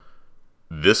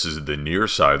This is the Near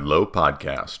Side Low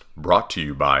podcast, brought to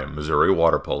you by Missouri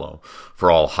Water Polo. For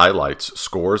all highlights,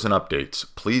 scores, and updates,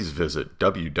 please visit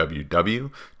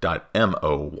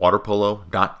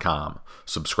www.mowaterpolo.com.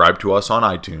 Subscribe to us on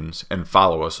iTunes and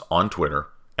follow us on Twitter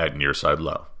at Nearside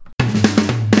Low.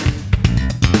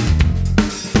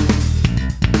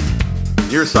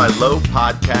 Nearside Low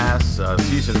podcast,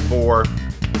 season 4.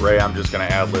 Ray, I'm just going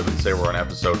to ad-lib and say we're on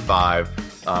episode 5.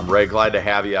 Ray, glad to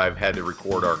have you. I've had to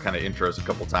record our kind of intros a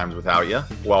couple times without you.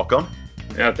 Welcome.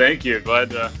 Yeah, thank you.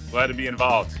 Glad to be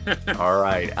involved. All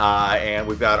right. And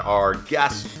we've got our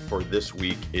guest for this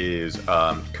week is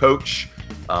coach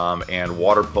and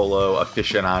water polo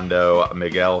aficionado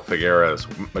Miguel Figueres.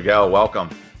 Miguel, welcome.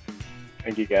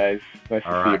 Thank you, guys. Nice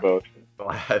to see you both.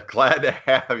 Glad to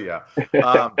have you. We've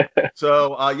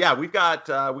got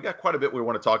quite a bit we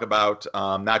want to talk about,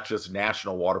 not just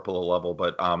national water polo level,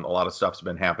 but a lot of stuff's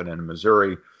been happening in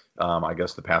Missouri, I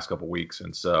guess the past couple weeks.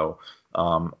 And so,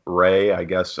 Ray, I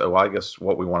guess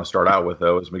what we want to start out with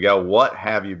though is, Miguel, what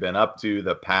have you been up to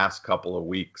the past couple of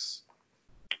weeks?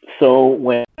 So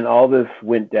when all this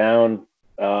went down,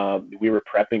 we were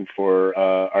prepping for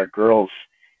our girls'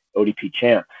 ODP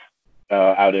champs.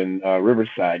 Out in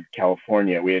Riverside,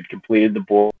 California. We had completed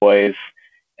the boys,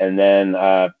 and then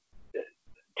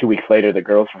 2 weeks later, the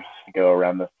girls were supposed to go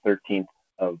around the 13th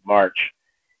of March.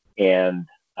 And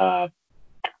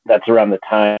that's around the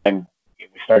time we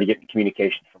started getting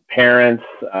communication from parents.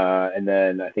 And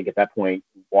then I think at that point,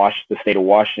 the state of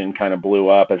Washington kind of blew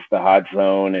up as the hot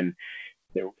zone, and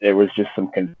there was just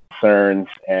some concerns.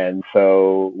 And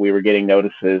so we were getting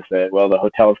notices that, well, the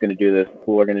hotel is going to do this, the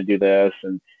pool are going to do this,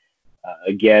 and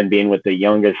again, being with the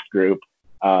youngest group,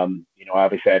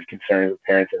 obviously I had concerns with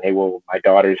parents and, hey, well, my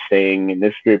daughter's staying in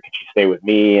this group. Could she stay with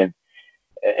me? And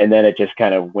then it just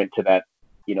kind of went to that,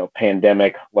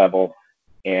 pandemic level.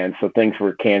 And so things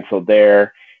were canceled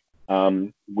there.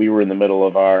 We were in the middle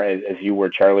of as you were,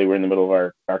 Charlie, we're in the middle of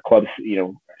our club,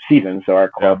 season. So our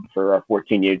club for our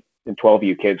 14U and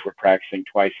 12U kids were practicing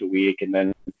twice a week. And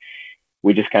then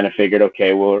we just kind of figured,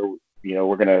 okay, well,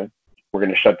 we're going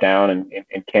to shut down and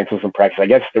cancel some practice. I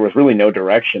guess there was really no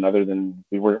direction other than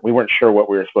we weren't sure what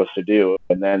we were supposed to do.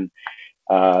 And then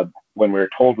when we were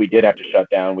told we did have to shut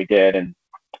down, we did, and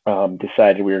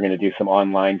decided we were going to do some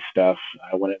online stuff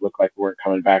when it looked like we weren't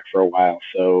coming back for a while.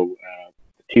 So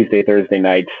Tuesday, Thursday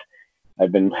nights,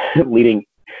 I've been leading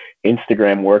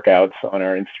Instagram workouts on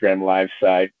our Instagram live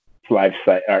site,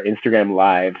 our Instagram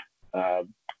live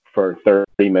for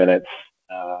 30 minutes.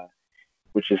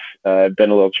 Which has been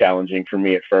a little challenging for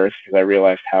me at first because I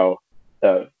realized how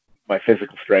my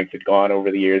physical strength had gone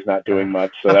over the years not doing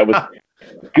much. So that was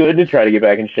good to try to get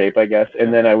back in shape, I guess.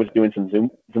 And then I was doing some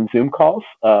Zoom calls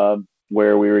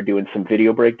where we were doing some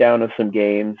video breakdown of some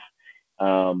games. It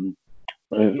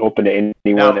was open to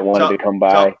anyone that wanted to come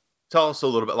by. Tell us a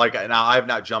little bit. Like, now I've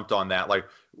not jumped on that. Like,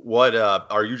 what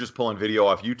are you just pulling video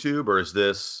off YouTube, or is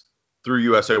this through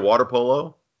USA Water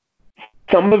Polo?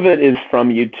 Some of it is from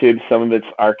YouTube. Some of it's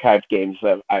archived games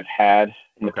that I've had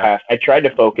in the past. I tried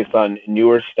to focus on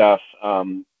newer stuff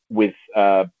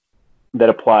that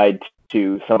applied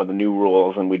to some of the new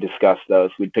rules, and we discussed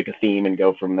those. We'd pick a theme and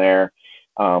go from there.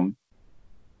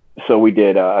 So we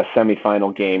did a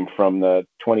semifinal game from the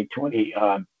 2020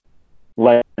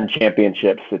 Land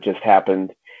Championships that just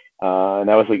happened, and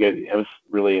that was it was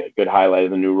really a good highlight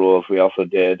of the new rules. We also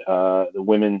did the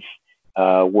women's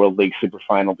World League Super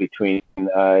Final between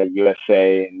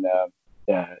USA and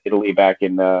Italy back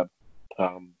in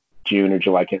June or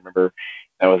July. I can't remember.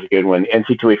 That was a good one.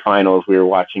 NC2A Finals, we were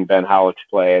watching Ben Hollick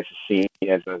play as a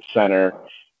center,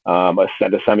 a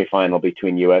semifinal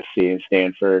between USC and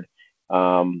Stanford.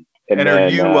 And are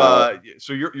you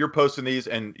so you're posting these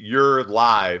and you're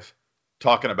live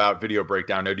talking about video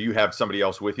breakdown. Now, do you have somebody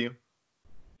else with you?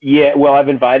 Yeah, well, I've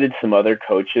invited some other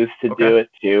coaches to do it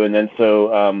too, and then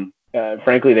so.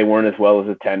 Frankly, they weren't as well as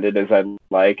attended as I'd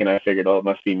like, and I figured, it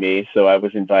must be me. So I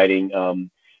was inviting some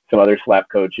other slap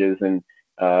coaches, and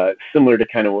similar to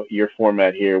kind of what your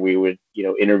format here, we would,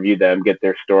 interview them, get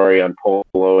their story on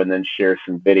polo, and then share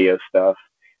some video stuff.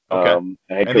 Okay.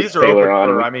 And these are open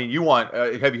for,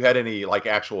 have you had any like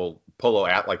actual polo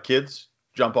kids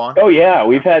jump on? Oh yeah,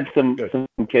 we've had some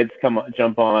kids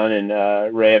jump on,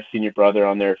 and Ray, I've seen your brother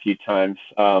on there a few times,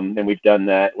 and we've done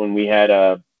that when we had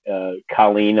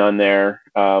Colleen on there.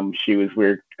 We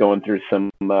were going through some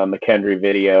McKendry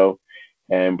video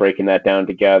and breaking that down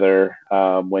together.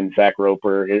 When Zach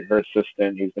Roper, her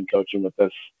assistant, who's been coaching with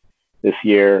us this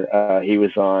year, he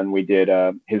was on. We did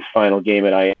his final game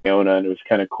at Iona, and it was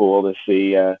kind of cool to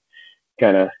see how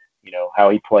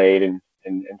he played and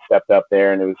and stepped up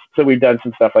there. And so we've done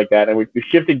some stuff like that. And we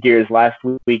shifted gears last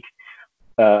week.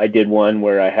 I did one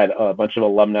where I had a bunch of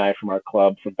alumni from our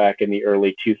club from back in the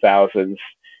early 2000s,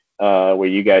 where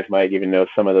you guys might even know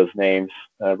some of those names.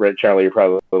 Charlie, you're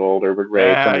probably a little older, but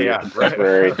Ray, some of your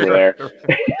contemporaries were there.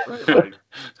 Right.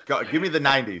 Give me the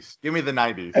 90s. Give me the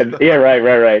 90s. And, yeah,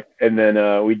 right. And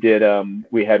then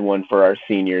we had one for our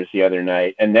seniors the other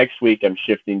night. And next week I'm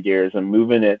shifting gears. I'm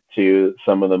moving it to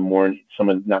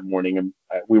not morning.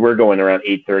 We were going around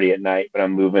 8:30 at night, but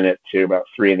I'm moving it to about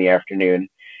 3 in the afternoon.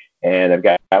 And I've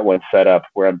got one set up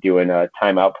where I'm doing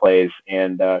timeout plays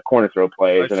and corner throw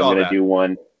plays. And I'm going to do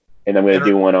one. And I'm going to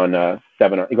do one on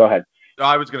 7. Go ahead.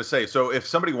 I was going to say, so if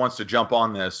somebody wants to jump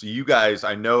on this, you guys,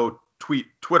 I know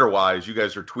Twitter-wise, you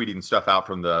guys are tweeting stuff out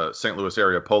from the St. Louis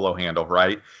area polo handle,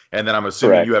 right? And then I'm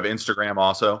assuming Correct. You have Instagram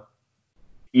also?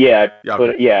 Yeah. So I'll put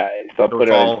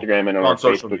it on Instagram and on our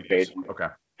Facebook page. Okay.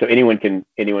 So anyone can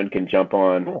jump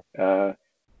on, cool.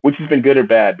 Which has been good or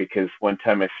bad, because one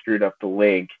time I screwed up the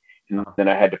link and then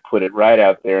I had to put it right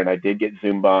out there, and I did get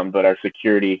Zoom bombed, but our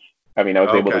security, I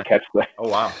was able to catch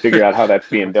figure out how that's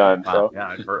being done. Wow.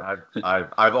 So Yeah,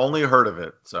 I've only heard of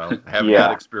it, so I haven't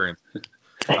had experience.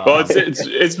 Well,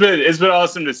 it's been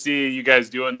awesome to see you guys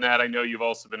doing that. I know you've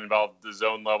also been involved at the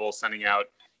zone level, sending out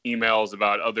emails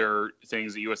about other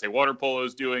things that USA Water Polo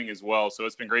is doing as well. So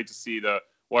it's been great to see the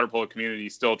water polo community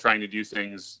still trying to do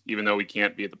things, even though we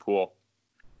can't be at the pool.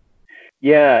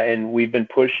 Yeah, and we've been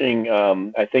pushing,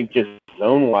 I think just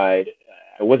zone-wide.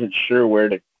 I wasn't sure where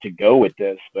to go with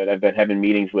this, but I've been having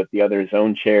meetings with the other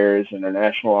zone chairs in our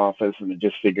national office, and I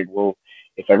just figured, well,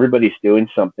 if everybody's doing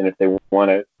something, if they want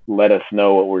to let us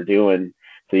know what we're doing.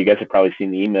 So you guys have probably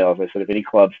seen the emails. I said, if any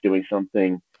club's doing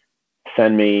something,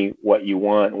 send me what you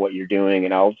want, what you're doing,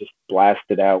 and I'll just blast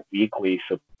it out weekly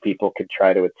so people can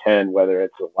try to attend, whether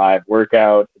it's a live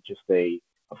workout, just a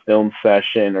film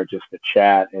session, or just a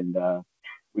chat. And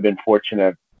we've been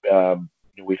fortunate.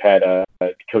 We've had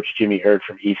Coach Jimmy Hurd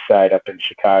from Eastside up in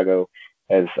Chicago,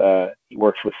 as he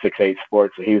works with 6-8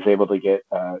 Sports, so he was able to get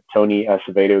Tony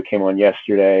Acevedo, who came on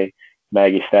yesterday,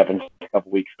 Maggie Stephens a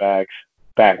couple weeks back,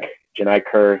 Janai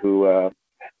Kerr, who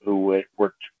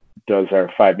does our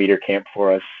 5-meter camp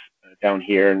for us down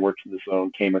here and works in the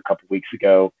zone, came a couple weeks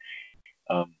ago.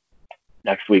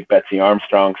 Next week, Betsy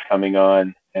Armstrong's coming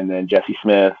on, and then Jesse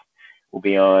Smith will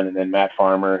be on, and then Matt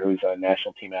Farmer, who's a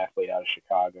national team athlete out of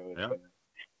Chicago, is going to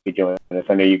be joining us.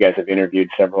 I know you guys have interviewed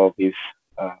several of these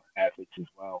athletes as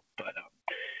well, but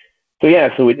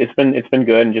so it's been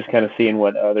good, and just kind of seeing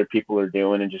what other people are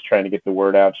doing and just trying to get the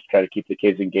word out, just try to keep the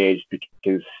kids engaged,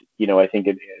 because I think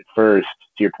at first,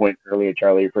 to your point earlier,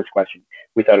 Charlie, your first question,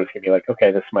 we thought it was going to be like,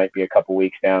 okay, this might be a couple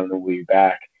weeks down and we'll be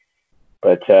back.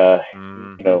 But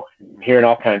hearing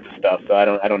all kinds of stuff, so I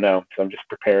don't know. So I'm just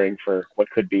preparing for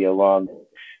what could be a long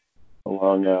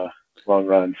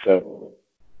run. So.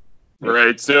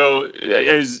 Right. So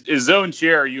as zone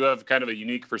chair, you have kind of a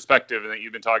unique perspective in that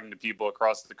you've been talking to people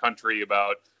across the country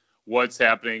about what's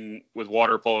happening with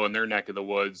water polo in their neck of the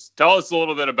woods. Tell us a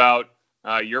little bit about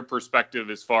your perspective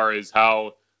as far as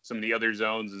how some of the other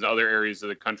zones and other areas of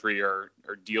the country are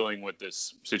dealing with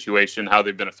this situation, how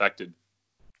they've been affected.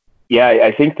 Yeah,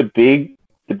 I think the big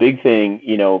thing,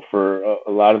 for a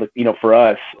lot of the, for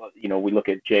us, we look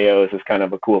at JOs as kind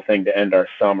of a cool thing to end our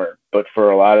summer. But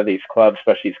for a lot of these clubs,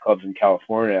 especially these clubs in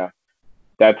California,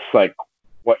 that's like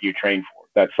what you train for.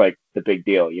 That's like the big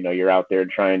deal. You're out there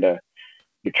you're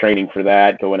training for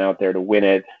that, going out there to win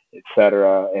it, et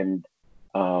cetera. And,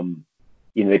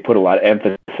 they put a lot of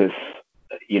emphasis,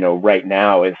 right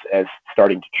now as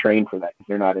starting to train for that because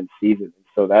they're not in season.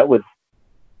 So that was,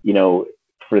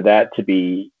 for that to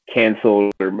be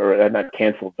canceled or not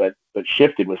canceled, but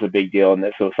shifted was a big deal.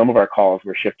 And so some of our calls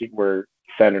were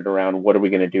centered around what are we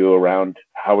going to do around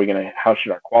how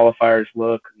should our qualifiers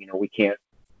look? We can't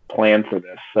plan for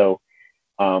this. So,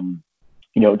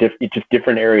 just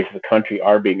different areas of the country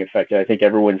are being affected. I think I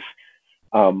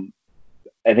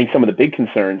think some of the big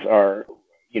concerns are,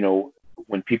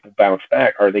 when people bounce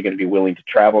back, are they going to be willing to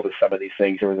travel to some of these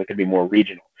things, or is it going to be more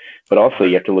regional? But also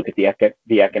you have to look at the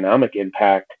economic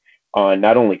impact on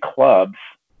not only clubs,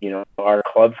 are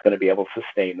clubs going to be able to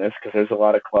sustain this? Because there's a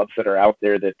lot of clubs that are out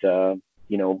there that,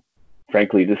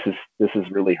 frankly, this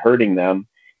is really hurting them.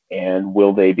 And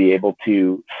will they be able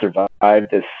to survive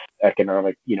this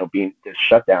economic, being this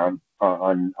shutdown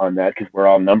on that? Because we're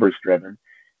all numbers driven.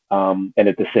 And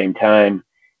at the same time,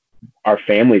 our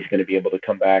family's going to be able to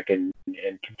come back and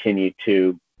continue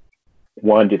to,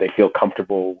 one, do they feel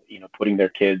comfortable, putting their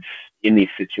kids in these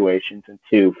situations? And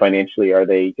two, financially, are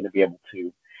they going to be able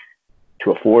to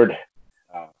afford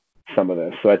some of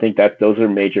this? So I think that those are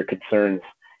major concerns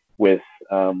with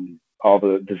all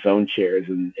the zone chairs,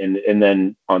 and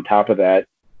then on top of that,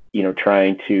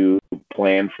 trying to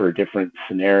plan for different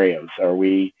scenarios.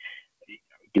 Does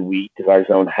our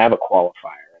zone have a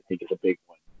qualifier? I think is a big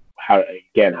one. How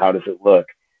does it look?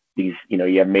 You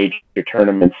have major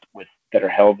tournaments that are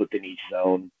held within each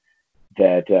zone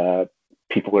that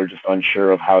people are just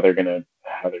unsure of how they're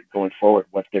going forward,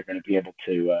 what they're going to be able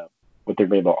to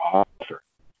offer.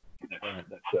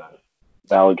 That's a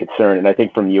valid concern. And I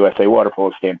think from the USA Water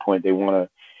Polo standpoint, they want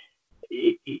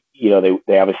to,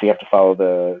 they obviously have to follow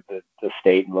the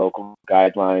state and local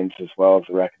guidelines as well as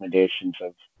the recommendations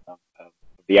of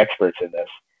the experts in this.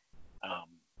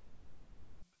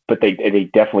 But they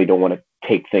definitely don't want to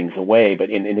take things away. But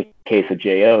in the case of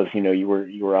JOs,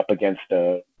 you were up against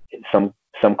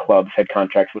some clubs had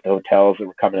contracts with hotels that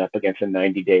were coming up against a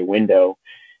 90-day window,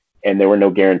 and there were no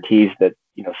guarantees that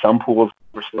some pools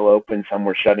were still open, some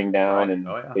were shutting down, and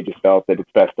they just felt that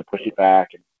it's best to push it back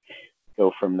and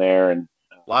go from there. And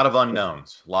a lot of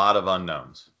unknowns.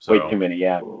 So, way too many,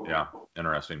 yeah. Yeah,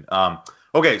 interesting.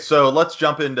 Okay, so let's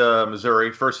jump into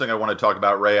Missouri. First thing I want to talk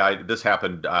about, Ray, this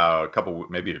happened going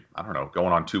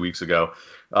on 2 weeks ago.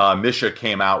 MSHSAA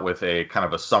came out with a kind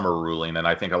of a summer ruling, and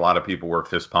I think a lot of people were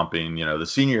fist pumping, the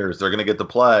seniors, they're going to get to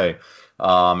play.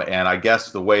 And I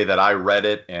guess the way that I read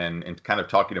it and kind of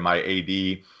talking to my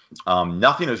AD,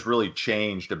 nothing has really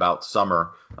changed about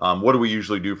summer. What do we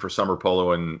usually do for summer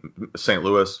polo in St.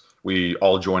 Louis? We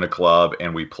all join a club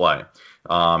and we play.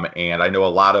 And I know a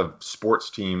lot of sports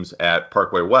teams at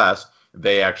Parkway West,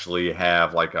 they actually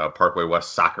have like a Parkway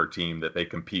West soccer team that they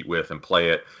compete with and play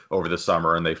it over the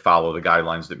summer, and they follow the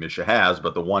guidelines that MSHSAA has.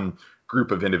 But the one group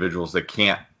of individuals that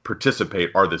can't participate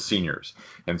are the seniors.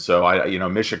 And so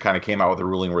MSHSAA kind of came out with a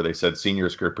ruling where they said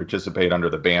seniors could participate under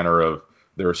the banner of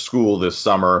their school this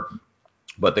summer,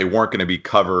 but they weren't going to be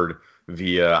covered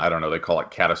via, they call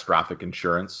it catastrophic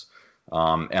insurance.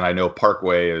 And I know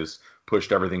Parkway has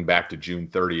pushed everything back to June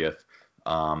 30th,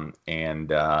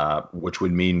 which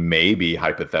would mean maybe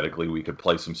hypothetically we could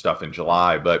play some stuff in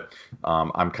July, but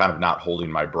I'm kind of not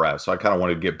holding my breath. So I kind of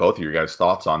wanted to get both of your guys'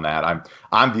 thoughts on that.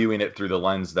 I'm viewing it through the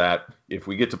lens that if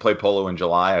we get to play polo in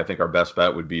July, I think our best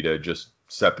bet would be to just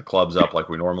set the clubs up like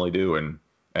we normally do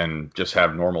and just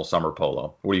have normal summer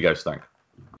polo. What do you guys think?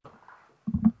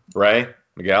 Ray?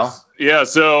 Miguel? Yeah,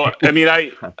 so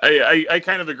I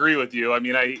kind of agree with you.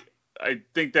 I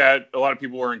think that a lot of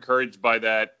people were encouraged by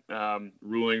that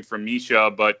ruling from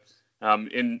MSHSAA, but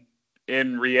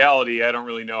in reality, I don't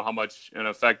really know how much an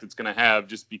effect it's going to have,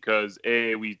 just because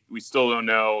we still don't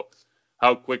know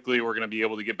how quickly we're going to be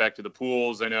able to get back to the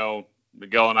pools. I know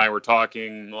Miguel and I were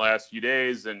talking the last few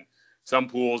days, and some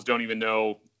pools don't even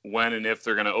know when and if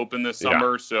they're going to open this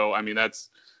summer. So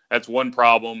that's one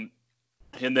problem.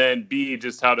 And then B,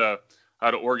 just how to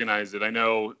organize it. I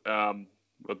know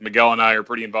Miguel and I are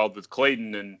pretty involved with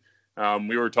Clayton, and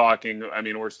we were talking.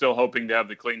 We're still hoping to have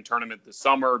the Clayton tournament this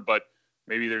summer, but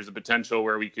maybe there's a potential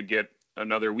where we could get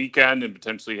another weekend and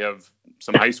potentially have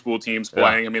some high school teams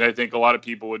playing. I think a lot of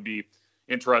people would be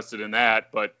interested in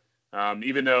that, but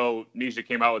even though MSHSAA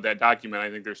came out with that document,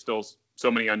 I think there's still so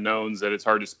many unknowns that it's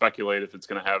hard to speculate if it's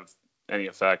going to have any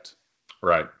effect.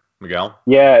 Right. Miguel?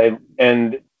 Yeah,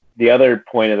 and the other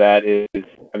point of that is,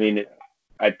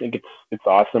 I think it's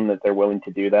awesome that they're willing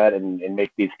to do that and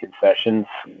make these concessions.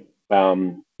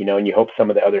 And you hope some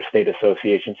of the other state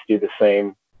associations do the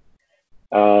same.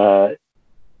 But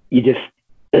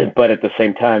at the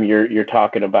same time, you're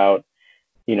talking about,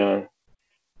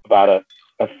 about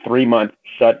a 3-month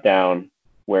shutdown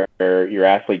where your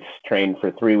athletes trained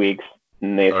for 3 weeks,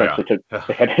 and they essentially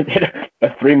they had a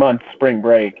 3-month spring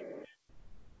break.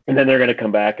 And then they're going to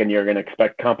come back, and you're going to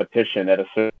expect competition at a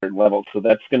certain level. So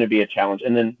that's going to be a challenge.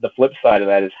 And then the flip side of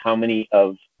that is how many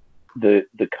of the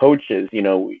coaches,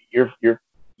 you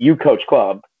coach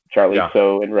club, Charlie,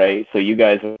 and Ray, so you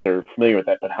guys are familiar with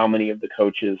that. But how many of the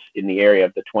coaches in the area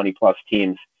of the 20-plus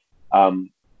teams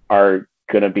are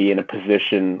going to be in a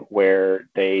position where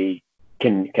they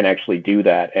can actually do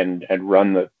that and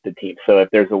run the team? So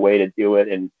if there's a way to do it,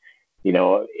 and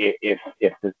if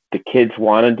the kids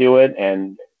want to do it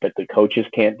but the coaches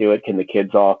can't do it, can the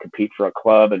kids all compete for a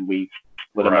club and we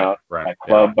split them out by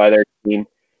club by their team?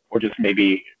 Or just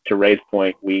maybe, to Ray's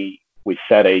point, we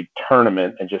set a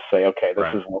tournament and just say, okay,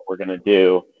 this is what we're going to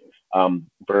do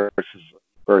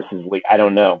versus league. I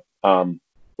don't know.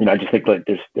 I just think like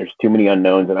there's too many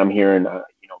unknowns, and I'm hearing,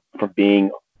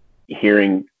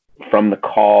 hearing from the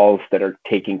calls that are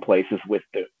taking places with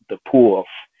the pools,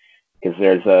 because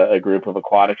there's a group of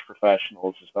aquatics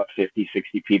professionals, there's about 50,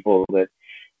 60 people that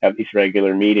have these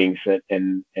regular meetings,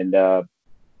 and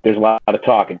there's a lot of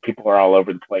talk, and people are all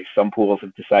over the place. Some pools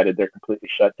have decided they're completely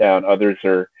shut down. Others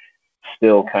are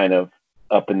still kind of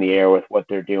up in the air with what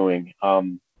they're doing.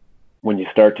 When you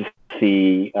start to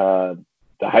see the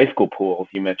high school pools,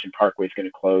 you mentioned Parkway's going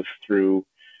to close through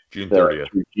June 30th.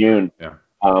 Through June. Yeah.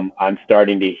 I'm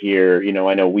starting to hear,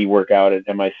 I know we work out at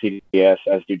MICDS,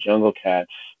 as do Jungle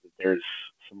Cats. There's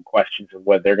some questions of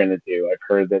what they're going to do. I've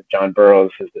heard that John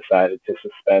Burroughs has decided to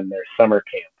suspend their summer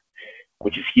camp,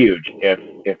 which is huge.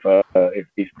 If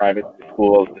these private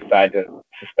schools decide to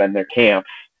suspend their camps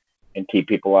and keep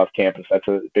people off campus, that's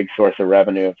a big source of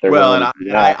revenue. If they're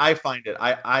I find it.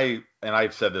 And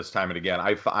I've said this time and again.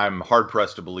 I'm hard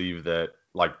pressed to believe that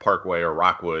like Parkway or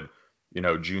Rockwood,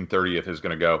 June 30th is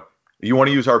going to go, you want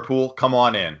to use our pool? Come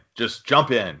on in. Just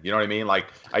jump in. You know what I mean? Like,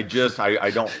 I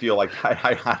don't feel like,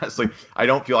 I honestly, I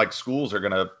don't feel like schools are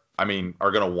going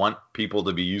to want people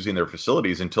to be using their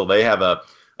facilities until they have a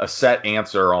set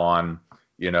answer on,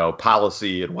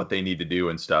 policy and what they need to do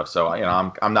and stuff. So,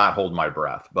 I'm not holding my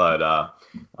breath, but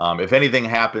if anything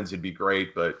happens, it'd be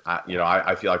great. But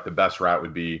I feel like the best route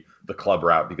would be the club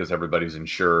route because everybody's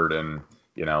insured and,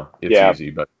 it's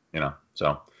easy, but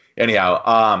so anyhow,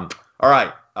 all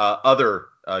right. Other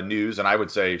news, and I would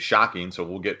say shocking, so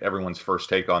we'll get everyone's first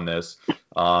take on this.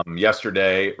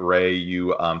 Yesterday, Ray,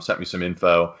 you sent me some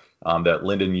info that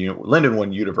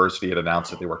Lindenwood University had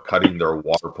announced that they were cutting their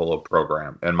water polo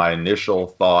program. And my initial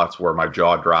thoughts were my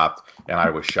jaw dropped, and I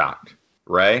was shocked.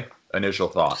 Ray, initial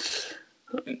thoughts?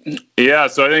 Yeah,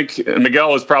 so I think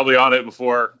Miguel was probably on it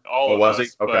before all of us. Was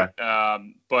he? Okay.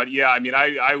 But yeah,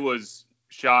 I was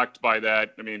shocked by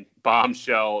that.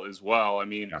 Bombshell as well.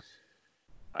 Yeah.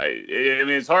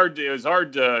 It's hard. It was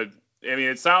hard to.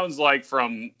 It sounds like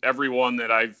from everyone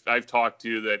that I've talked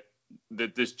to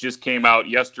that this just came out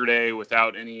yesterday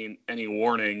without any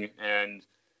warning, and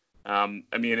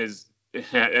there's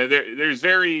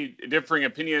very differing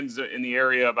opinions in the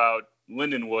area about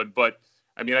Lindenwood, but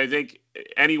I think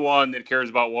anyone that cares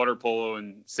about water polo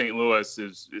in St. Louis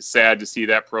is sad to see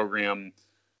that program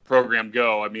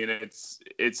go.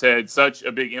 It's had such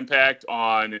a big impact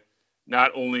on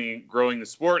not only growing the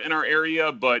sport in our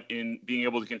area, but in being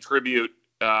able to contribute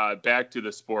back to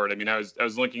the sport. I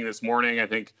was looking this morning. I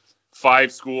think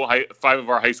 5 of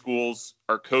our high schools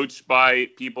are coached by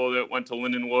people that went to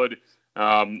Lindenwood.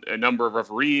 A number of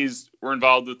referees were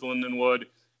involved with Lindenwood,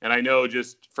 and I know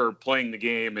just for playing the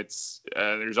game,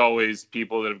 there's always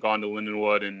people that have gone to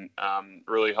Lindenwood and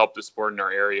really helped the sport in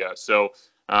our area. So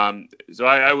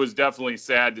I was definitely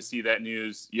sad to see that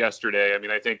news yesterday.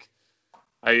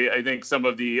 I think some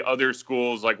of the other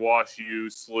schools like Wash U,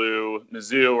 SLU,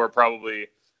 Mizzou are probably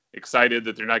excited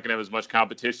that they're not going to have as much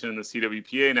competition in the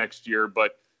CWPA next year.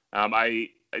 But I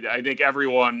think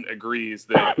everyone agrees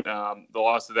that the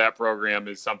loss of that program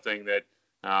is something that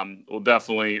will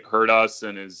definitely hurt us.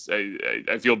 And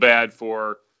I feel bad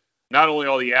for not only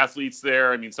all the athletes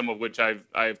there, some of which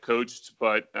I've coached,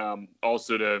 but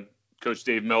also to Coach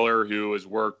Dave Miller, who has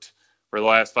worked for the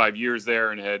last 5 years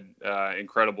there and had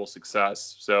incredible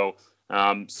success. So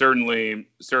certainly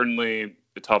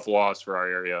a tough loss for our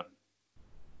area.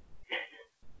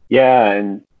 Yeah,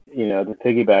 and to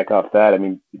piggyback off that,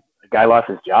 the guy lost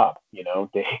his job.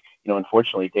 Dave,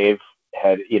 unfortunately, Dave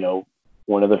had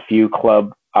one of the few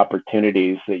club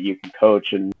opportunities that you can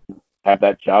coach and have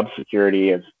that job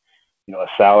security as a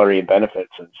salary and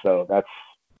benefits, and so that's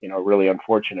really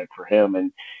unfortunate for him.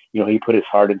 And he put his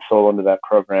heart and soul into that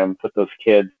program, put those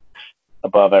kids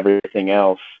above everything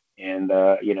else, and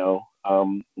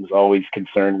was always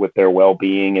concerned with their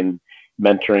well-being and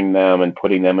mentoring them and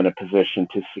putting them in a position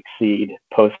to succeed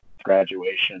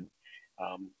post-graduation.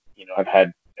 I've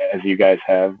had, as you guys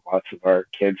have, lots of our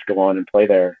kids go on and play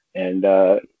there, and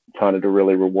found it a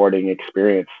really rewarding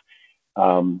experience.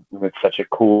 It's such a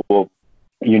cool,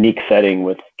 unique setting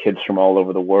with kids from all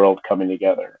over the world coming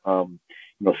together.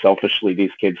 Selfishly,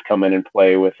 these kids come in and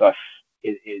play with us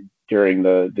during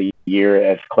the year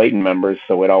as Clayton members,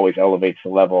 so it always elevates the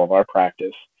level of our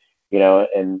practice.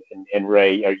 And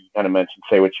Ray, you kind of mentioned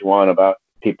say what you want about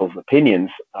people's opinions,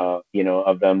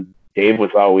 of them. Dave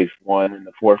was always one in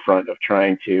the forefront of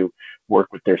trying to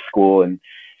work with their school and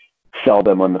sell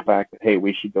them on the fact that, hey,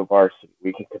 we should go varsity.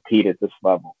 We can compete at this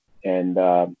level. And,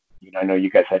 I know you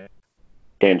guys had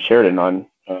Dan Sheridan on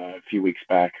a few weeks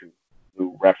back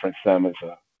who referenced them as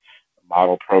a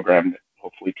model program that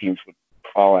hopefully teams would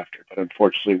fall after. But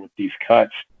unfortunately, with these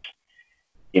cuts,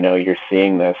 you're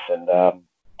seeing this, and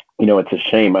it's a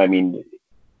shame.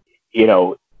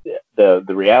 The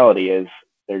reality is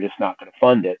they're just not going to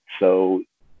fund it. So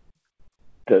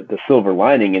the silver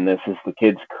lining in this is the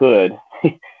kids could,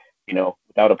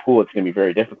 without a pool, it's going to be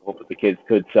very difficult, but the kids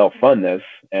could self-fund this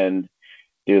and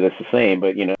do this the same.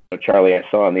 But, Charlie, I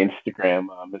saw on the Instagram,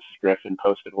 Mrs. Griffin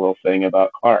posted a little thing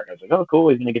about Clark. I was like, oh, cool.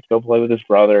 He's going to get to go play with his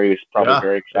brother. He was probably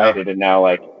very excited. And now,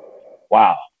 like,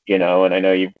 wow, and I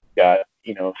know you've got,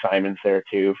 Simon's there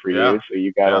too for you. So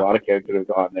you've got a lot of kids that have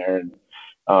gone there. And,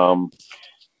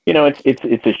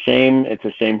 it's a shame. It's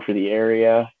a shame for the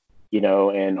area,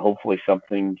 and hopefully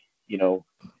something, it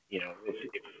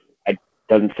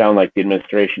doesn't sound like the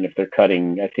administration, if they're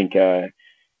cutting, I think there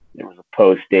was a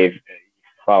post, Dave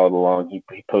followed along. He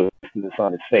posted this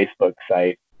on his Facebook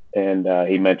site, and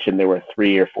he mentioned there were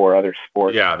 3 or 4 other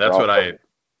sports. Yeah, that's what I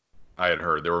had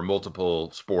heard. There were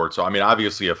multiple sports. So, I mean,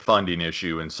 obviously a funding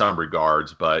issue in some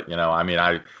regards, but, and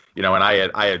I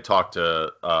had talked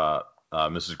to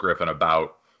Mrs. Griffin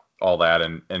about all that,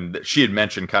 and she had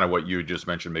mentioned kind of what you just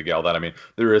mentioned, Miguel, that, I mean,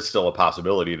 there is still a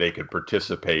possibility they could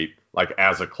participate like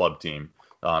as a club team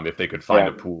if they could find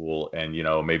a pool and,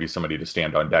 maybe somebody to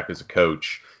stand on deck as a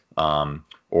coach.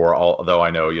 Although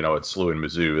I know, at SLU and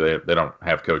Mizzou, they don't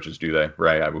have coaches, do they?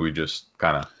 Right? I mean, we just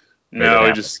kind of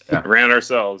we just ran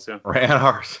ourselves. Yeah. Ran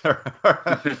ourselves.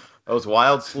 Those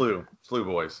wild SLU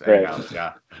boys. Right.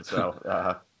 Yeah.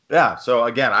 So So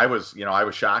again, I was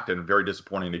shocked and very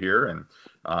disappointing to hear. And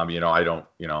I don't,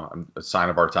 I'm a sign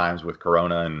of our times with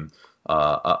Corona and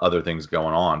other things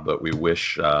going on, but we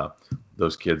wish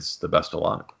those kids the best of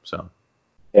luck. So.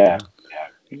 Yeah.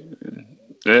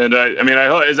 And I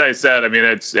hope, as I said,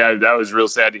 that was real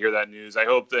sad to hear that news. I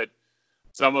hope that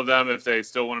some of them, if they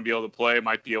still want to be able to play,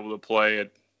 might be able to play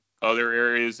at other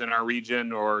areas in our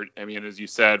region, or, as you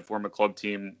said, form a club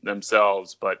team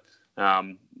themselves. But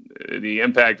the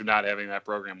impact of not having that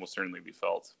program will certainly be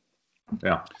felt.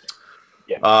 Yeah.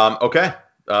 Okay.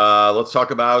 Let's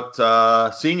talk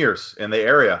about seniors in the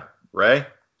area. Ray,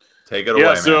 take it away,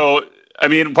 man. So,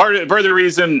 part of the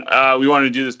reason we wanted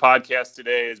to do this podcast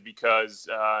today is because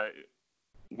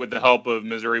with the help of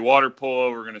Missouri Water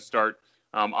Polo, we're going to start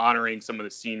honoring some of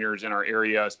the seniors in our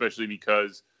area, especially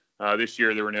because this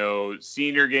year there were no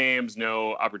senior games,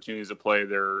 no opportunities to play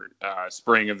their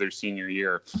spring of their senior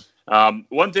year.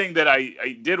 One thing that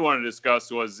I did want to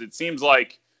discuss was it seems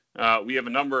like we have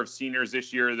a number of seniors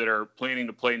this year that are planning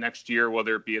to play next year,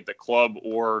 whether it be at the club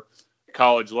or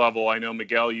college level. I know,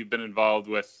 Miguel, you've been involved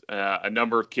with a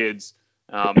number of kids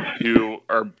who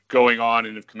are going on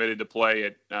and have committed to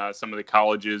play at some of the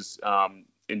colleges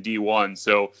in D1.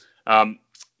 So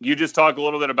you just talk a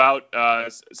little bit about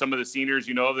some of the seniors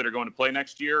that are going to play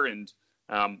next year and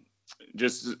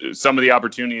just some of the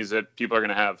opportunities that people are going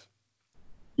to have.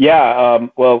 Yeah.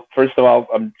 Well, first of all,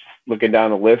 I'm just looking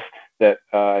down the list that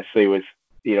I see was,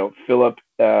 Philip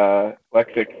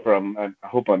Lexic from, I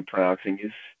hope I'm pronouncing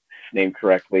his name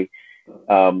correctly,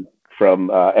 from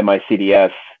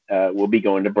MICDS will be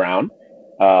going to Brown.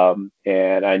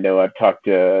 And I know I've talked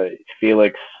to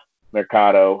Felix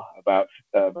Mercado about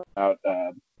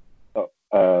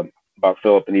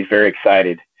Philip, and he's very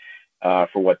excited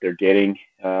for what they're getting.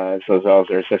 So as well as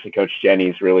their assistant coach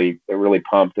Jenny's they're really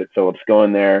pumped that Philip's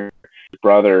going there.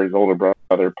 His older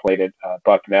brother played at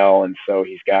Bucknell, and so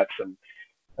he's got some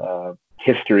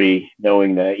history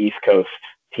knowing the East Coast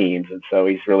teams, and so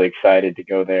he's really excited to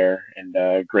go there.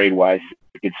 And grade-wise, he's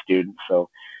a good student, so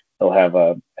he'll have,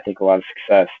 I think, a lot of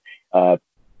success.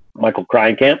 Michael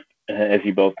Kreinkamp, as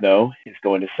you both know, is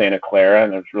going to Santa Clara,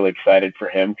 and I was really excited for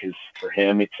him because for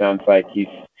him, it sounds like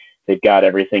they've got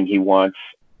everything he wants,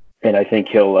 and I think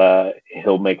he'll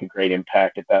make a great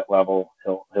impact at that level.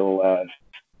 He'll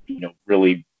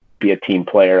really be a team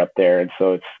player up there, and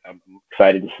so I'm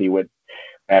excited to see what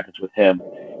happens with him.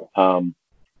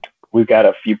 We've got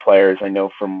a few players I know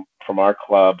from our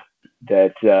club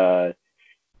that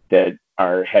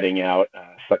are heading out.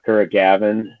 Sakura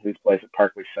Gavin, who plays at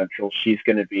Parkway Central, she's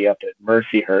going to be up at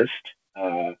Mercyhurst.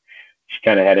 She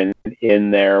kind of had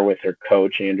in there with her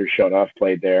coach. Andrew Shotoff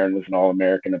played there and was an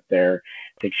All-American up there.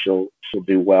 I think she'll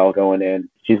do well going in.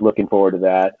 She's looking forward to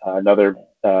that. Another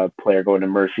player going to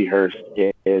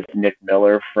Mercyhurst is Nick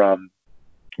Miller from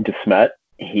DeSmet.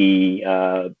 He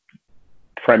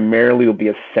primarily will be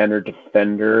a center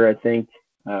defender, I think,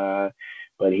 but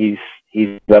he's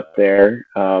up there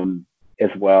as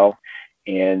well,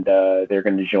 and they're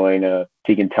going to join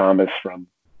Tegan Thomas from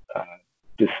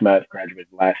DeSmet,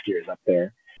 graduated last year, is up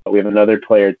there. We have another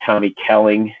player, Tommy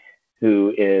Kelling,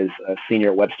 who is a senior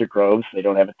at Webster Groves. They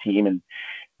don't have a team, and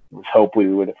it was hope we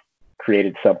would have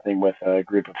created something with a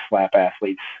group of SLAP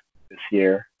athletes this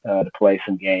year to play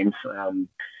some games.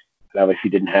 It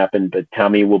obviously didn't happen, but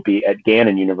Tommy will be at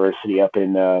Gannon University up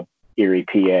in Erie,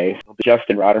 PA.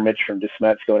 Justin Rodermich from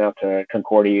DeSmet's going out to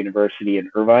Concordia University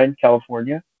in Irvine,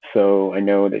 California. So I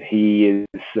know that he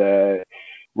is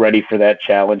ready for that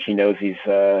challenge. He knows he's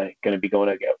going to be going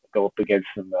to go up against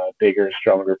some bigger,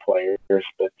 stronger players,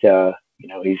 but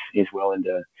he's willing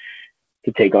to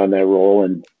take on that role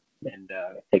and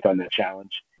take on that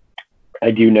challenge.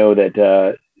 I do know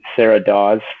that Sarah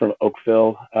Dawes from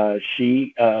Oakville,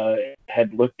 she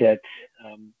had looked at.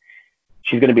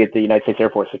 She's going to be at the United States Air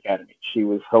Force Academy. She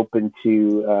was hoping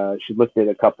to. She looked at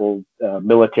a couple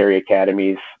military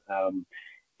academies.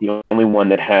 The only one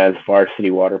that has varsity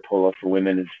water polo for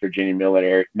women is Virginia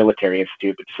Military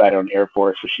Institute, but decided on Air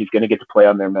Force, so she's going to get to play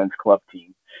on their men's club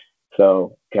team.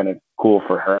 So kind of cool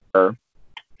for her.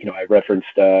 I referenced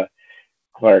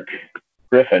Clark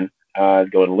Griffin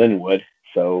going to Lindenwood,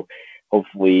 so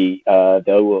hopefully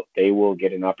they will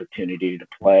get an opportunity to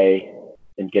play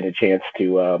and get a chance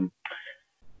to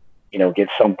get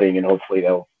something, and hopefully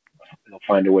they'll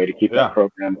find a way to keep that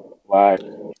program alive.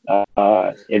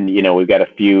 And we've got a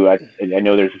few. I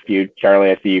know there's a few.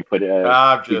 Charlie, I see you put you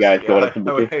guys going up some.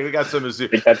 We got some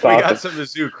Mizzou. Got some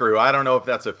Mizzou crew. I don't know if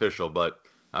that's official, but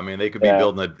I mean they could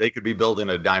be building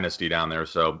a dynasty down there.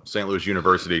 So St. Louis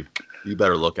University, you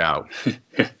better look out.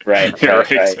 Right.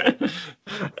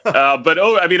 But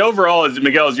overall, as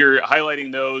Miguel, as you're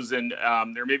highlighting those, and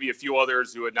there may be a few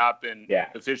others who had not been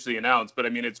officially announced, but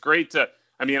it's great to.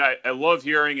 I love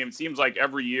hearing, and it seems like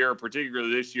every year,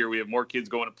 particularly this year, we have more kids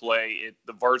going to play at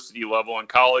the varsity level in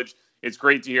college. It's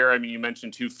great to hear. You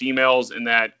mentioned 2 females in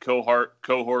that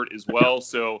cohort as well.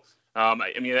 So,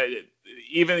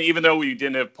 even though we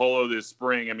didn't have polo this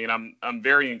spring, I'm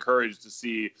very encouraged to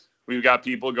see we've got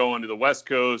people going to the West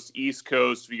Coast, East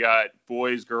Coast. We got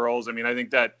boys, girls. I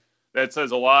think that says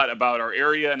a lot about our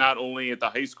area, not only at the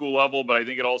high school level, but I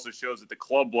think it also shows at the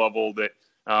club level that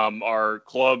our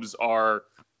clubs are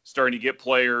starting to get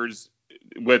players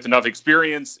with enough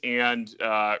experience and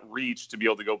reach to be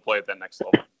able to go play at that next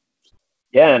level.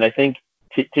 Yeah, and I think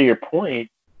to your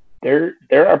point, there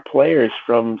are players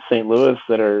from St. Louis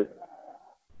that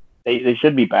they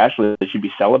should be bachelors. They should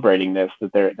be celebrating this,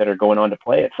 that are going on to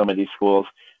play at some of these schools,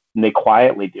 and they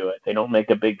quietly do it. They don't make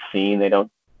a big scene. They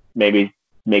don't maybe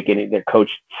make their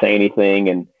coach say anything,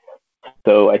 and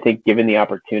so I think given the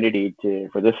opportunity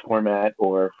for this format,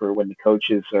 or for when the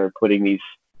coaches are putting these,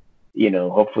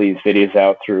 hopefully these videos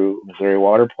out through Missouri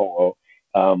Water Polo,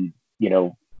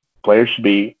 players should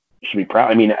be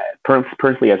proud.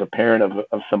 Personally, as a parent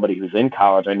of somebody who's in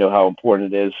college, I know how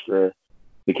important it is for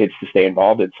the kids to stay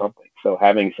involved in something. So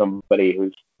having somebody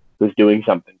who's doing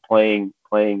something, playing,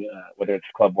 whether it's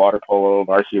club water polo,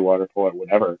 varsity water polo, or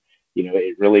whatever,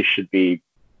 it really should be,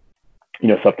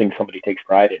 something somebody takes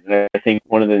pride in. And I think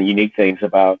one of the unique things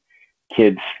about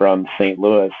kids from St.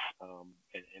 Louis,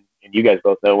 and you guys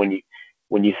both know, when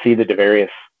you see the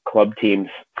various club teams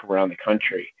from around the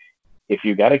country, if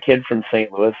you got a kid from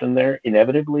St. Louis in there,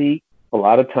 inevitably, a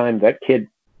lot of times that kid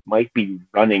might be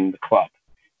running the club.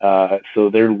 So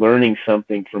they're learning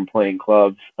something from playing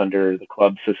clubs under the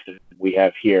club system we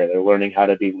have here. They're learning how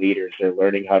to be leaders. They're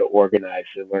learning how to organize.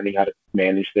 They're learning how to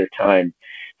manage their time.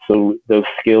 So those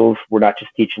skills, we're not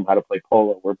just teaching them how to play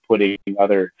polo. We're putting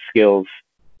other skills,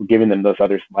 we're giving them those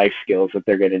other life skills that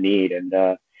they're going to need. And,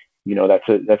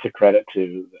 that's a credit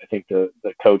to, I think, the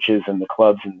coaches and the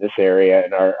clubs in this area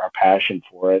and our passion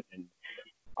for it. And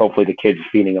hopefully the kids are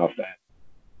feeding off that.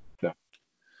 So.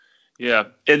 Yeah.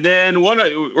 And then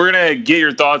we're going to get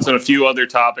your thoughts on a few other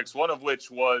topics, one of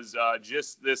which was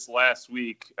just this last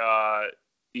week, the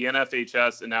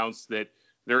NFHS announced that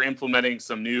they're implementing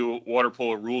some new water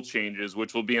polo rule changes,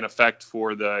 which will be in effect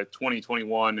for the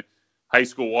 2021 high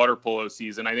school water polo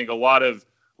season. I think a lot of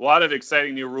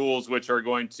exciting new rules, which are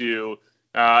going to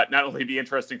not only be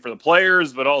interesting for the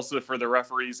players, but also for the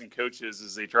referees and coaches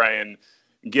as they try and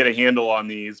get a handle on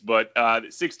these. But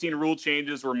 16 rule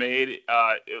changes were made,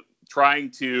 trying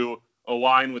to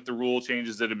align with the rule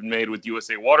changes that have been made with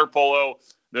USA Water Polo.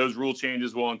 Those rule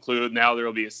changes will include, now there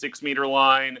will be a 6-meter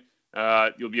line.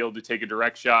 You'll be able to take a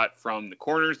direct shot from the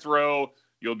corner throw.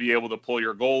 You'll be able to pull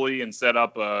your goalie and set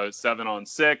up a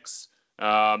 7-on-6.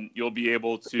 You'll be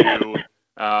able to,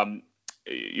 and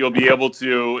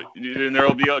there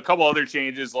will be a couple other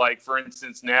changes, like, for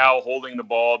instance, now holding the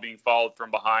ball being fouled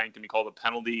from behind can be called a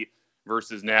penalty,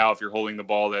 versus now if you're holding the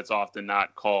ball, that's often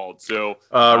not called. So,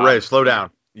 Ray, slow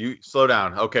down. You slow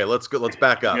down. Okay, let's go. Let's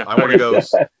back up. I want to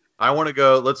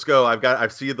go. Let's go.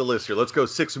 I've seen the list here. Let's go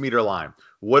 6-meter line.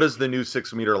 What is the new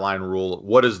 6-meter line rule?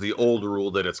 What is the old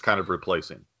rule that it's kind of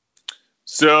replacing?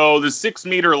 So the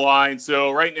 6-meter line.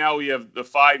 So right now we have the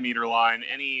 5-meter line.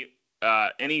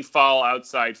 Any foul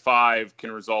outside 5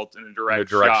 can result in a direct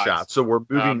shot. So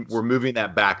we're moving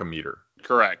that back a meter.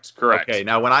 Correct. Okay,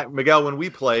 now when we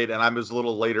played, and I was a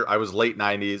little later, I was late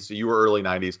 90s, you were early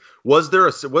 90s. Wasn't there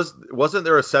a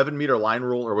 7-meter line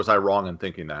rule, or was I wrong in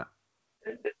thinking that?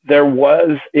 It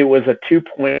was a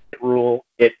 2-point rule.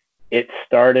 It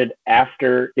started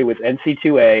after it was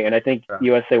NC2A, and I think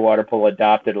USA Water Polo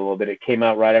adopted a little bit. It came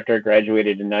out right after I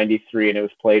graduated in 93, and it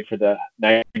was played for the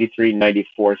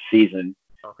 93-94 season.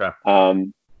 Okay.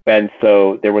 And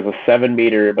so there was a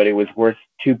 7-meter, but it was worth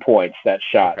 2 points, that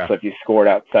shot. Okay. So if you scored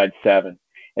outside 7.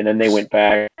 And then they went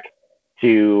back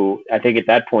to, I think at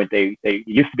that point, they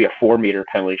used to be a 4-meter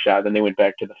penalty shot. Then they went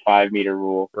back to the 5-meter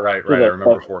rule. Right. I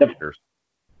remember 4 meters.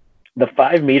 The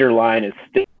 5-meter line is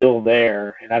still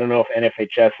there, and I don't know if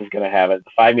NFHS is going to have it.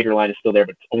 The 5-meter line is still there,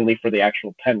 but it's only for the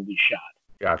actual penalty shot.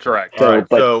 Gotcha. Correct.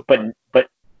 So,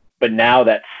 but now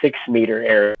that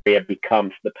 6-meter area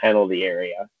becomes the penalty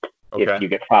area if you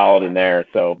get fouled in there.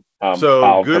 So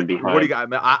fouled good. From behind. What do you got?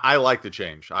 I like the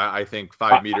change. I think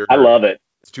 5-meter. I love it.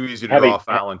 It's too easy to draw a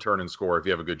foul and turn and score if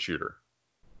you have a good shooter.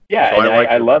 Yeah, so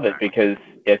I love it because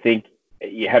I think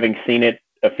having seen it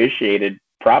officiated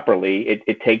properly,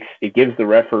 it gives the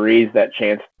referees that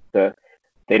chance to,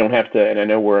 they don't have to, and I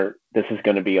know this is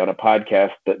going to be on a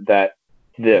podcast, but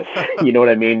you know what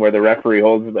I mean, where the referee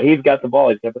holds, but he's got the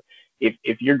ball.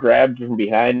 If you're grabbed from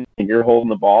behind and you're holding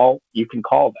the ball, you can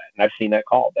call that, and I've seen that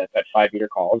called. That 5-meter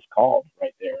call is called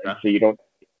right there, and so you don't.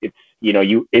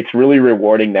 It's really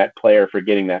rewarding that player for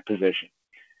getting that position.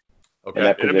 Okay.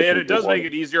 And it does make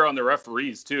it easier on the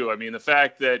referees too. I mean, the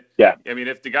fact that, I mean,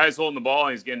 if the guy's holding the ball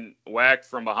and he's getting whacked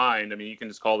from behind, I mean, you can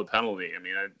just call the penalty. I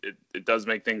mean, it does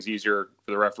make things easier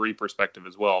for the referee perspective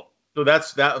as well. So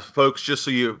that's that, folks, just so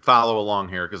you follow along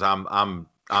here, because I'm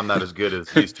not as good as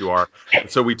these two are.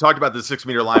 So we talked about the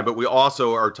 6-meter line, but we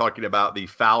also are talking about the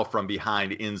foul from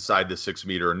behind inside the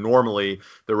 6-meter. Normally,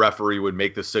 the referee would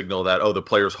make the signal that, the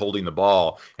player's holding the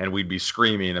ball, and we'd be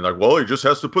screaming and like, well, he just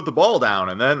has to put the ball down,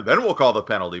 and then we'll call the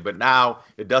penalty. But now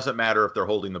it doesn't matter if they're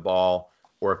holding the ball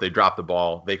or if they drop the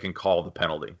ball, they can call the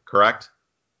penalty. Correct?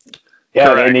 Yeah,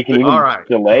 correct. And they can even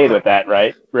delay with that,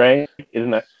 right? Right?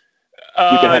 Isn't that?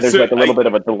 There's like a little bit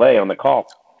of a delay on the call.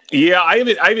 Yeah, I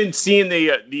haven't seen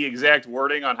the exact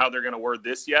wording on how they're going to word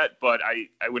this yet, but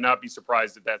I would not be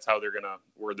surprised if that's how they're going to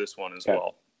word this one as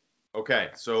well. Okay,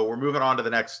 so we're moving on to the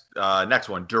next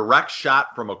one. Direct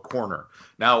shot from a corner.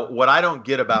 Now, what I don't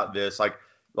get about this,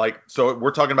 so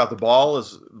we're talking about the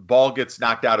ball gets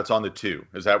knocked out, it's on the 2.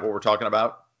 Is that what we're talking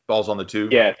about? Ball's on the 2?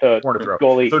 Yeah, so corner throw.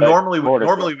 Goalie, so normally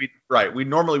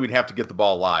we'd have to get the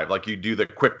ball live, like you do the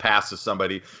quick pass to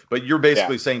somebody, but you're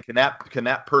basically saying can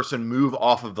that person move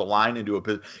off of the line into a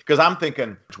position? Because I'm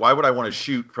thinking, why would I want to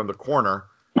shoot from the corner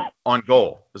on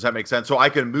goal? Does that make sense? So I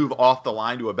can move off the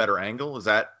line to a better angle? Is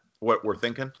that what we're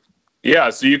thinking? Yeah,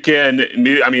 so you can,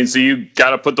 so you got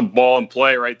to put the ball in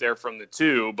play right there from the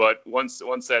 2, but once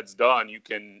that's done, you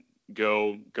can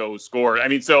go score.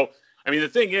 The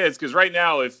thing is, because right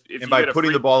now, if and you by get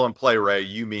putting the ball in play, Ray,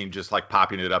 you mean just like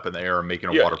popping it up in the air and making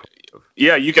a water move?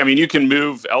 Yeah, you can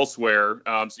move elsewhere,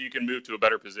 so you can move to a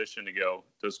better position to go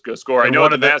score. I know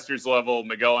at the Masters level,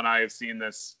 Miguel and I have seen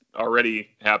this already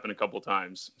happen a couple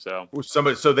times. So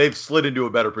they've slid into a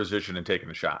better position and taken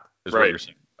the shot. Is what you're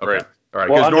saying? Okay. Right. All right.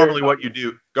 Because normally what you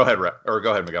do, go ahead, Ray, or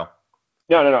go ahead, Miguel.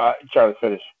 No. Charlie,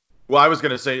 finish. Well, I was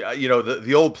going to say,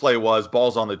 the old play was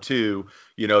balls on the 2,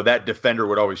 that defender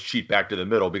would always cheat back to the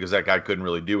middle because that guy couldn't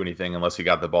really do anything unless he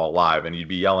got the ball live, and you'd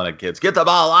be yelling at kids, get the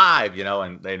ball live,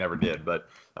 and they never did. But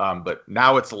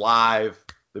now it's live.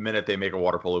 The minute they make a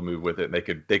water polo move with it,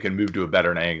 they can move to a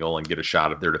better angle and get a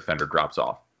shot if their defender drops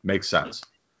off. Makes sense.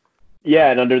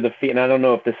 Yeah, and and I don't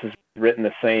know if this is written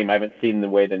the same. I haven't seen the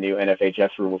way the new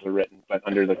NFHS rules are written, but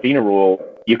under the FINA rule,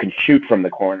 you can shoot from the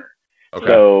corner. Okay.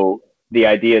 So the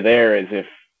idea there is if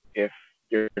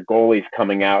your goalie's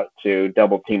coming out to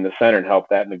double team the center and help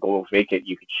that and the goal's vacant,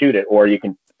 you can shoot it, or you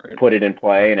can put it in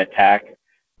play and attack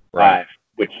live,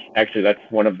 which actually that's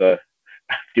one of the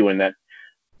doing that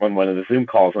on one of the Zoom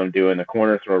calls I'm doing, the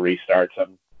corner throw restarts.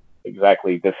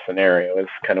 Exactly this scenario is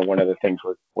kind of one of the things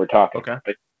we're talking about.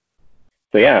 But,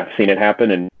 so yeah, I've seen it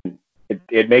happen, and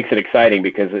it makes it exciting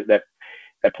because that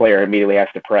player immediately has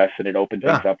to press and it opens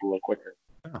things up a little quicker.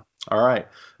 Yeah. All right.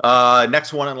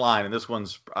 Next one in line, and this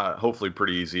one's hopefully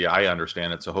pretty easy. I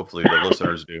understand it, so hopefully the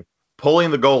listeners do. Pulling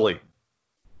the goalie.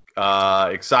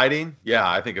 Exciting? Yeah,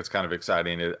 I think it's kind of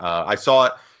exciting. I saw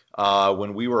it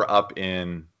when we were up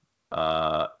in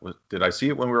did I see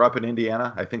it when we were up in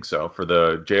Indiana? I think so, for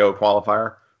the JO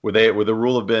qualifier. Would the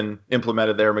rule have been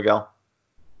implemented there, Miguel?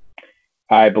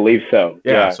 I believe so.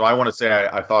 Yeah. So I want to say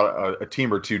I thought a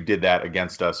team or two did that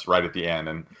against us right at the end,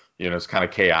 and it's kind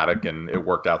of chaotic, and it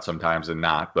worked out sometimes and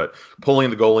not. But pulling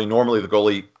the goalie, normally the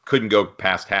goalie couldn't go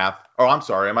past half. Oh, I'm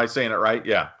sorry. Am I saying it right?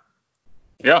 Yeah.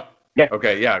 Yeah. Yeah.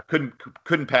 Okay. Yeah.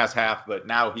 Couldn't pass half, but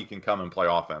now he can come and play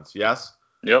offense. Yes.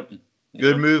 Yep.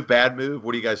 Good move, bad move.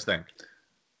 What do you guys think?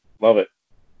 Love it.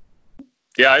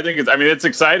 Yeah, I think it's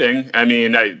exciting. I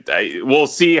mean, we'll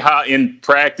see how in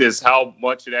practice how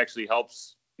much it actually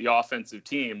helps the offensive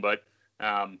team, but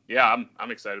yeah,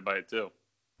 I'm excited by it too.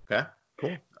 Okay,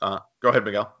 cool. Go ahead,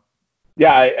 Miguel.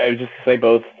 Yeah, I was just to say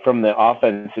both from the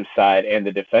offensive side and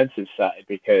the defensive side,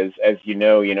 because as you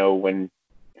know, when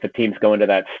the teams go into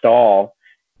that stall,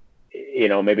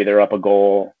 maybe they're up a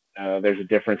goal, there's a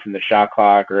difference in the shot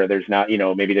clock, or there's not,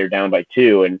 maybe they're down by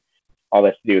 2, and all they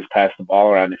have to do is pass the ball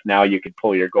around. If now you could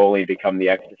pull your goalie and become the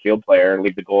extra field player and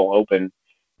leave the goal open.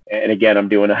 And again, I'm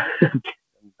doing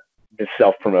just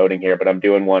self-promoting here, but I'm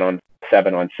doing one on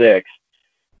 7-on-6.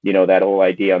 That whole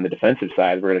idea on the defensive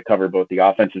side, we're going to cover both the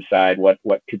offensive side, what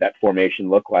could that formation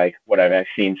look like, what I've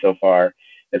seen so far,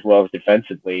 as well as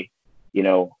defensively,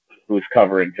 who's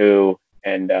covering who,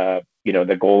 and, the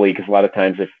goalie, because a lot of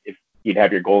times if you'd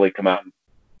have your goalie come out and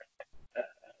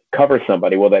cover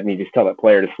somebody, well, that means you just tell that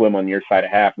player to swim on your side of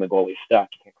half and the goalie's stuck.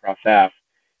 You can't cross half.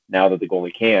 Now that the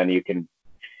goalie can, you can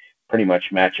pretty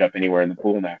much match up anywhere in the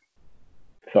pool now.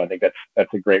 So I think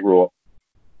that's a great rule.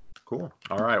 Cool.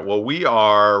 All right. Well, we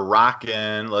are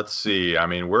rocking. Let's see. I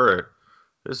mean, we're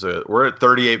at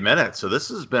 38 minutes, so this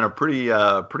has been a pretty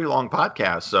long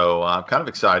podcast. So kind of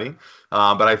exciting.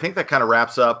 But I think that kind of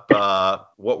wraps up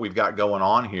what we've got going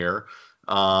on here.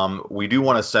 We do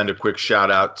want to send a quick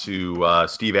shout out to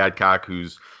Steve Adcock,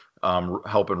 who's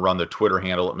helping run the Twitter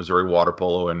handle at Missouri Water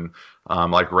Polo. And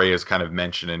like Ray has kind of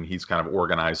mentioned, and he's kind of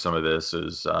organized some of this,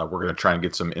 is we're going to try and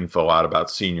get some info out about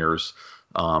seniors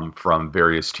from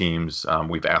various teams.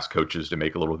 We've asked coaches to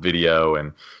make a little video,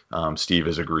 and Steve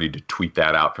has agreed to tweet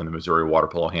that out from the Missouri Water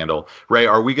Polo handle. Ray,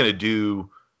 are we going to do...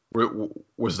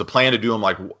 Was the plan to do them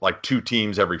like 2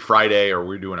 teams every Friday, or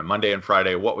we're doing it Monday and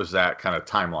Friday? What was that kind of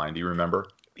timeline? Do you remember?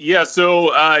 Yeah,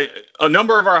 so a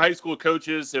number of our high school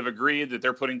coaches have agreed that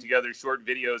they're putting together short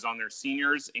videos on their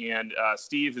seniors, and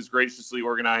Steve has graciously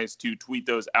organized to tweet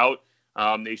those out.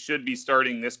 They should be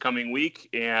starting this coming week,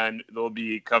 and they'll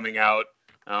be coming out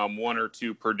 1 or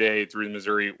 2 per day through the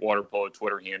Missouri Water Polo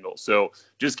Twitter handle. So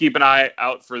just keep an eye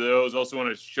out for those. Also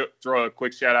want to throw a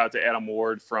quick shout out to Adam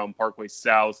Ward from Parkway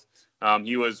South.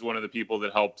 He was one of the people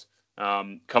that helped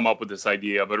come up with this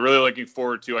idea, but really looking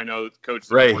forward to, I know Coach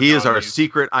Ray, he is our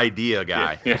secret idea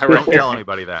guy. Yeah, right. Don't tell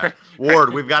anybody that.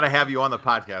 Ward, we've got to have you on the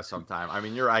podcast sometime. I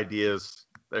mean, your ideas,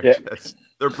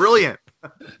 they're brilliant.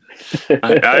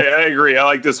 I agree. I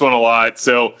like this one a lot.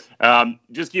 So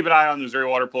just keep an eye on the Missouri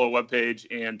Water Polo webpage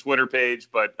and Twitter page,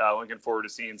 but looking forward to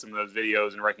seeing some of those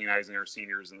videos and recognizing our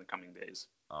seniors in the coming days.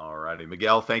 All righty.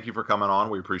 Miguel, thank you for coming on.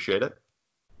 We appreciate it.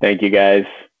 Thank you, guys.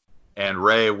 And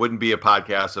Ray, it wouldn't be a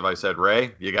podcast if I said,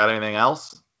 Ray, you got anything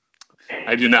else?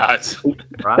 I do not.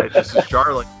 Right. This is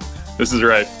Charlie. This is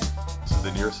Ray. This is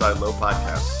the Near Side Low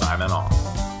podcast. Signing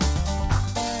off.